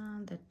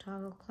one, the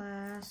toggle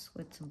clasp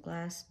with some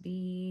glass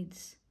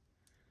beads.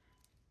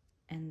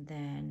 And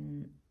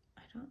then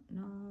I don't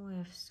know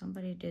if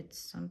somebody did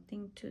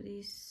something to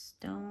these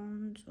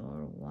stones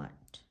or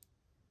what.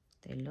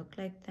 They look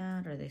like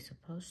that. Are they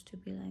supposed to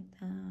be like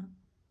that?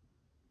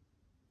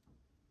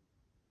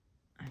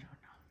 I don't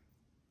know.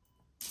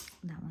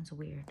 That one's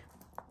weird.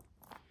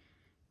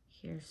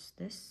 Here's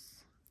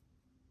this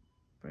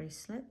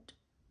bracelet.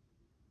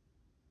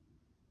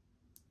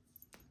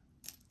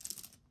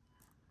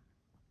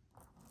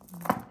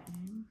 Okay.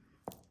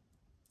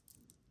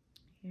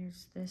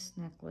 Here's this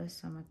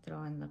necklace I'm gonna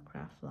throw in the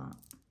craft lot.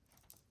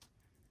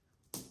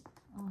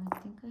 Oh, I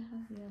think I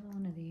have the other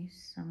one of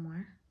these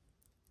somewhere.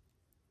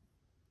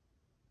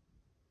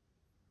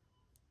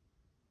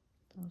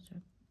 Those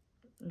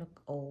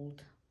look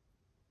old.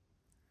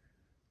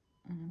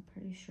 And I'm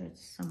pretty sure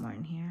it's somewhere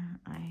in here.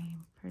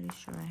 I'm pretty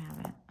sure I have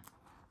it.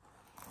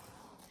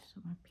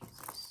 Some more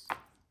pieces.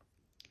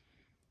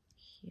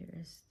 Here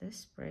is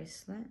this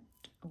bracelet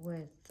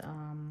with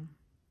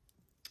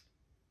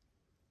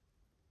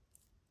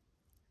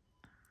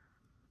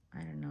I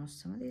don't know.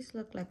 Some of these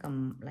look like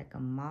a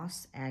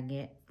moss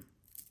agate,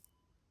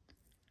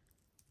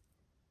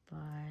 but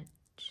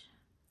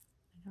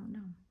I don't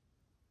know.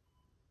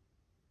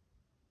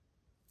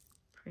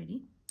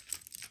 Pretty.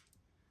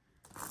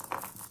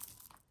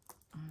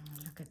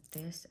 Look at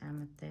this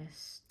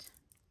amethyst.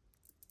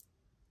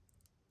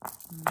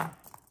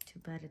 Too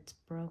bad it's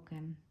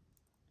broken.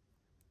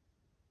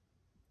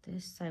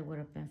 This side would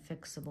have been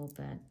fixable,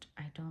 but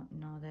I don't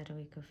know that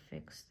we could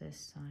fix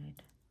this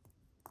side.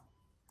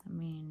 I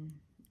mean,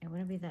 it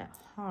wouldn't be that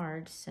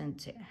hard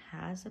since it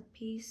has a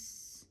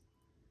piece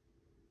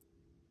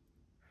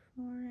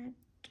for it.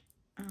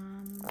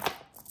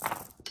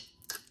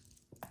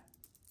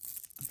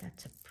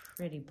 That's a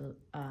pretty blue,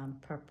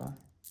 purple.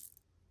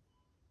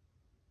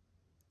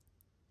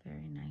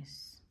 Very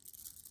nice.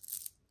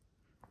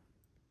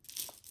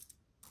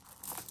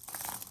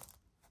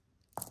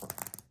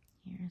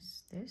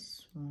 Here's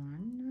this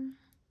one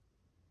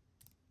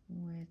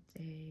with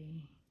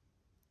a,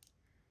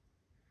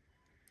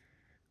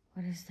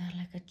 what is that,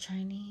 like a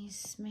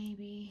Chinese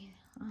maybe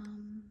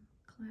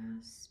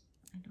clasp?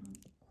 I don't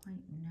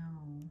quite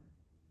know.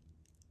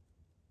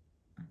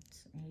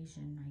 It's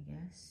Asian, I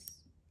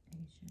guess.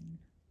 Asian.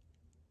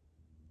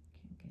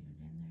 Can't get it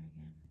in there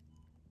again.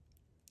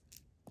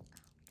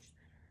 Ouch,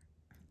 that hurt.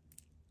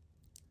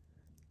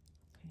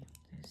 Okay,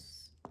 this.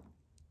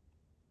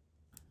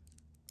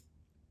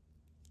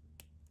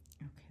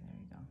 Okay, there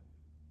we go.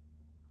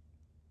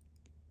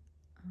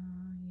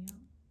 Yeah.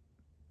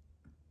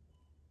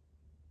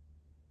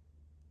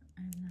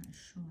 I'm not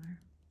sure,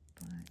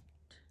 but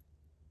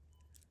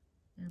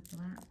they're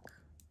black.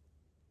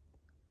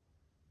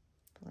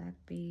 Black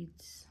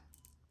beads.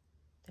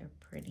 They're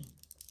pretty.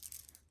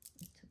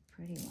 It's a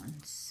pretty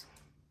ones.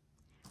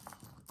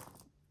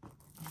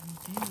 And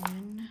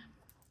then,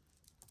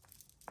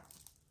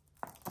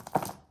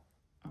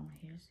 oh,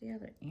 here's the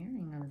other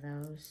earring of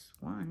those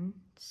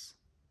ones.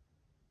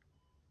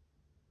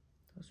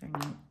 Those are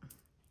neat.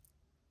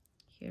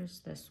 Here's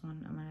this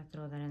one. I'm gonna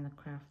throw that in the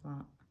craft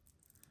lot.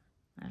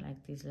 I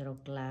like these little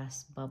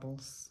glass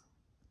bubbles.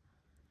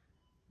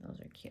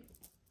 Those are cute.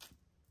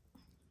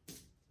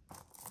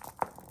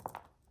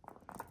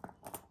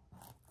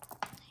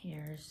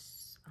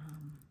 Here's,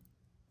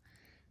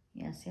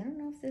 yeah, see, I don't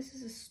know if this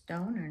is a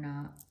stone or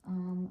not.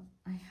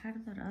 I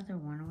had that other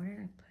one. Where did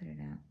I put it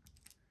at?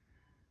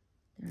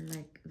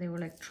 They were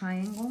like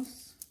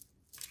triangles.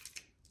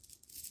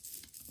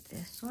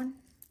 This one.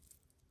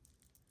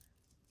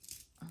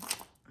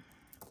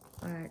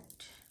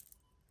 But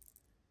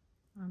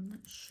I'm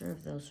not sure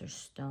if those are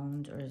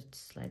stones or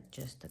it's like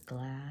just a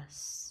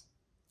glass.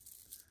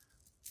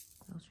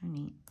 Those are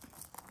neat.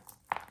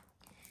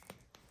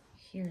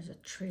 Here's a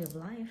tree of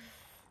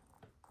life.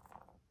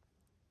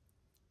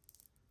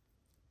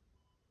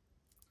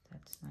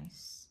 That's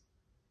nice.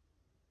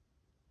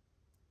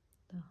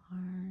 The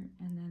heart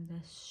and then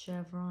the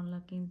chevron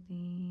looking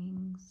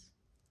things.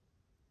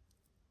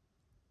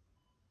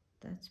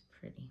 That's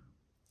pretty.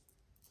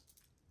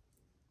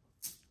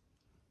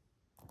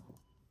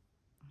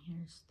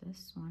 Here's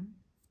this one.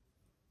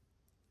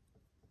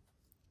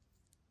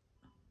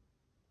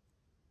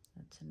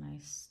 That's a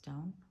nice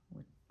stone,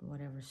 with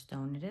whatever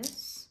stone it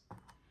is.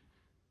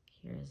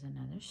 Here's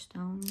another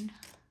stone.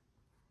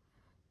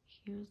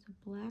 Here's a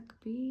black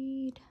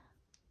bead.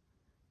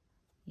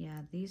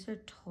 Yeah, these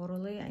are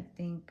totally, I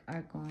think,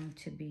 are going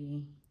to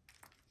be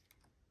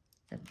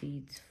the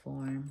beads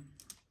for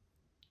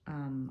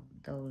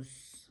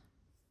those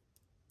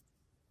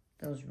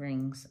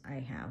rings I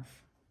have,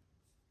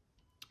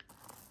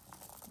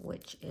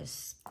 which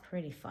is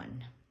pretty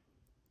fun.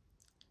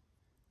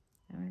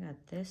 Then we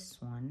got this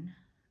one.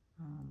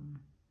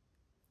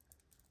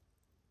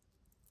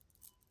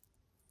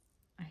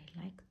 I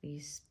like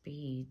these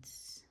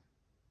beads.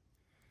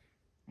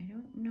 I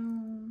don't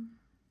know.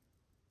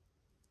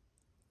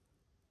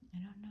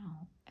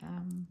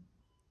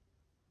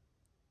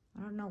 I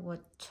don't know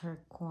what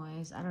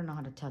turquoise. I don't know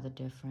how to tell the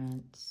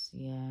difference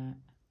yet.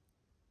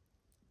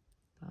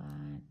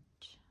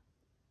 But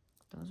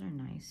those are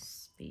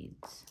nice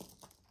beads.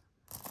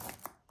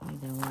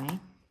 Either way.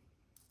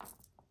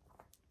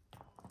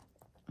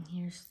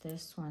 Here's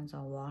this one's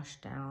all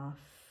washed off.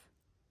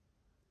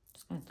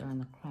 Just gonna throw in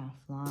the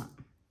craft lot.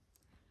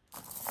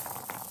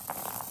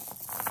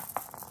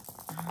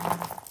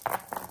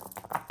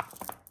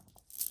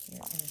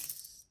 Here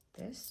is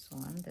this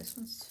one. This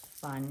one's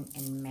fun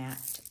and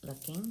matte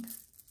looking.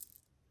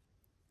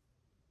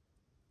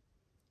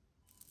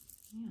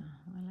 Yeah,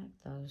 I like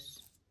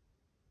those.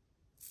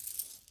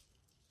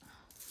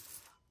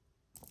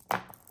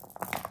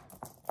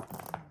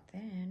 And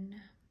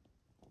then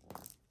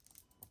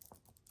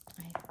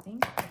I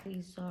think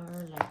these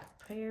are like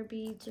prayer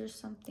beads or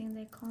something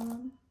they call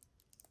them.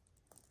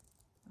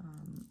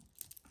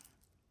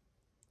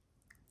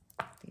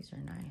 These are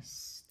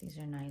nice. These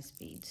are nice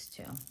beads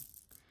too.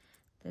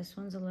 This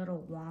one's a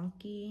little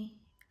wonky,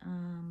 but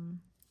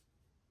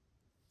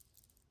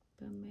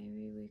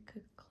maybe we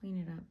could clean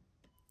it up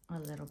a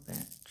little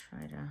bit.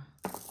 Try to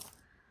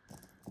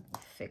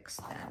fix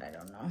that, I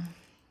don't know.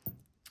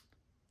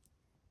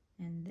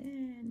 And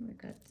then we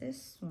got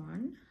this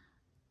one.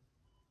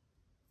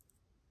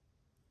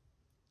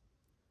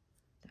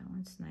 That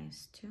one's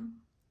nice too,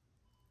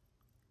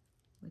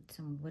 with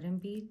some wooden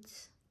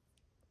beads.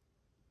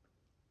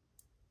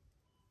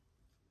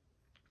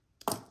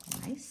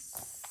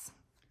 Nice.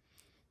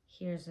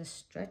 Here's a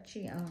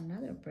stretchy,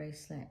 another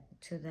bracelet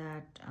to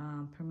that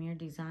Premier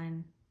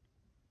Design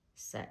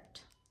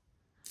set.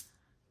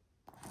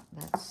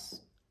 That's,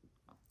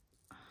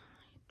 I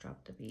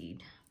dropped the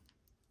bead.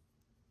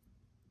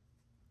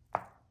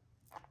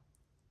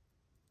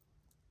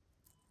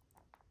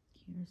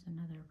 Here's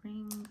another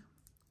ring.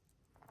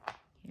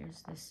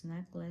 Here's this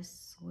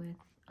necklace with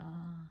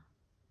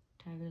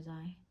tiger's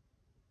eye.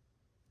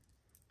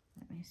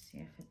 Let me see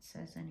if it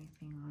says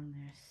anything on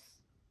this.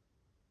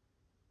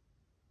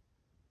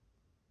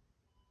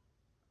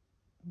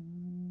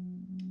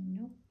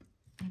 Nope,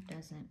 it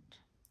doesn't.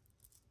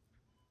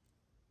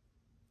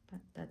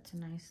 But that's a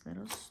nice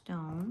little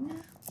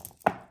stone.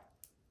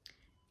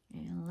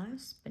 And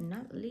last but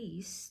not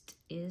least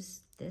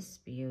is this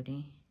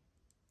beauty.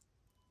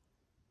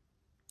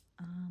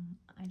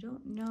 I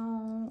don't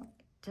know,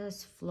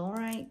 does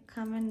fluorite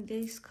come in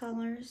these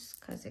colors?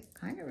 Because it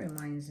kind of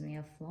reminds me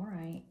of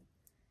fluorite.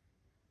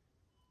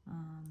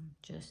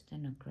 Just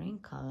in a green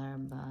color,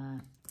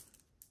 but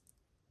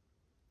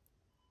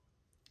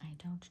I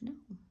don't know.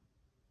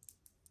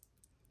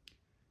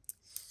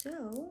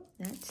 So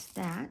that's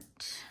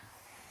that.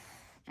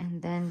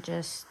 And then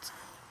just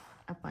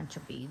a bunch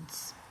of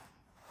beads.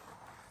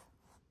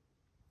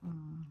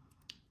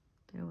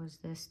 There was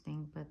this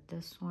thing, but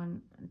this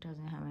one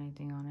doesn't have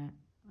anything on it.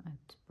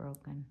 It's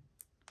broken.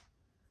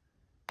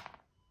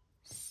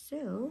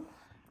 So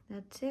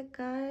that's it,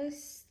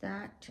 guys.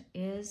 That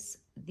is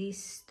the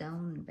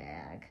stone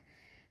bag.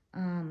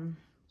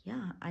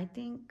 Yeah, I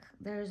think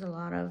there's a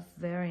lot of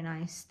very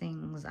nice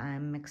things.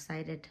 I'm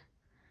excited.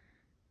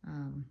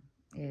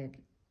 It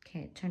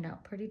turned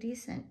out pretty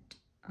decent.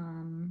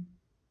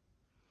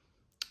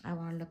 I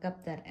want to look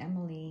up that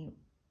Emily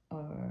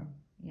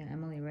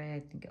Ray, I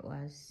think it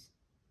was.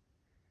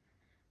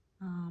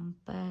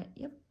 But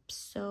yep,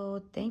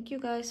 so thank you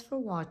guys for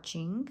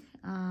watching.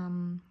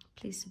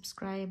 Please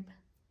subscribe,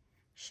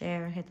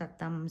 share, hit that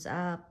thumbs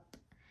up,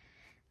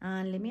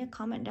 leave me a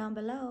comment down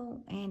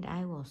below, and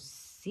I will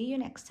see you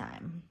next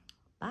time.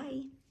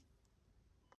 Bye.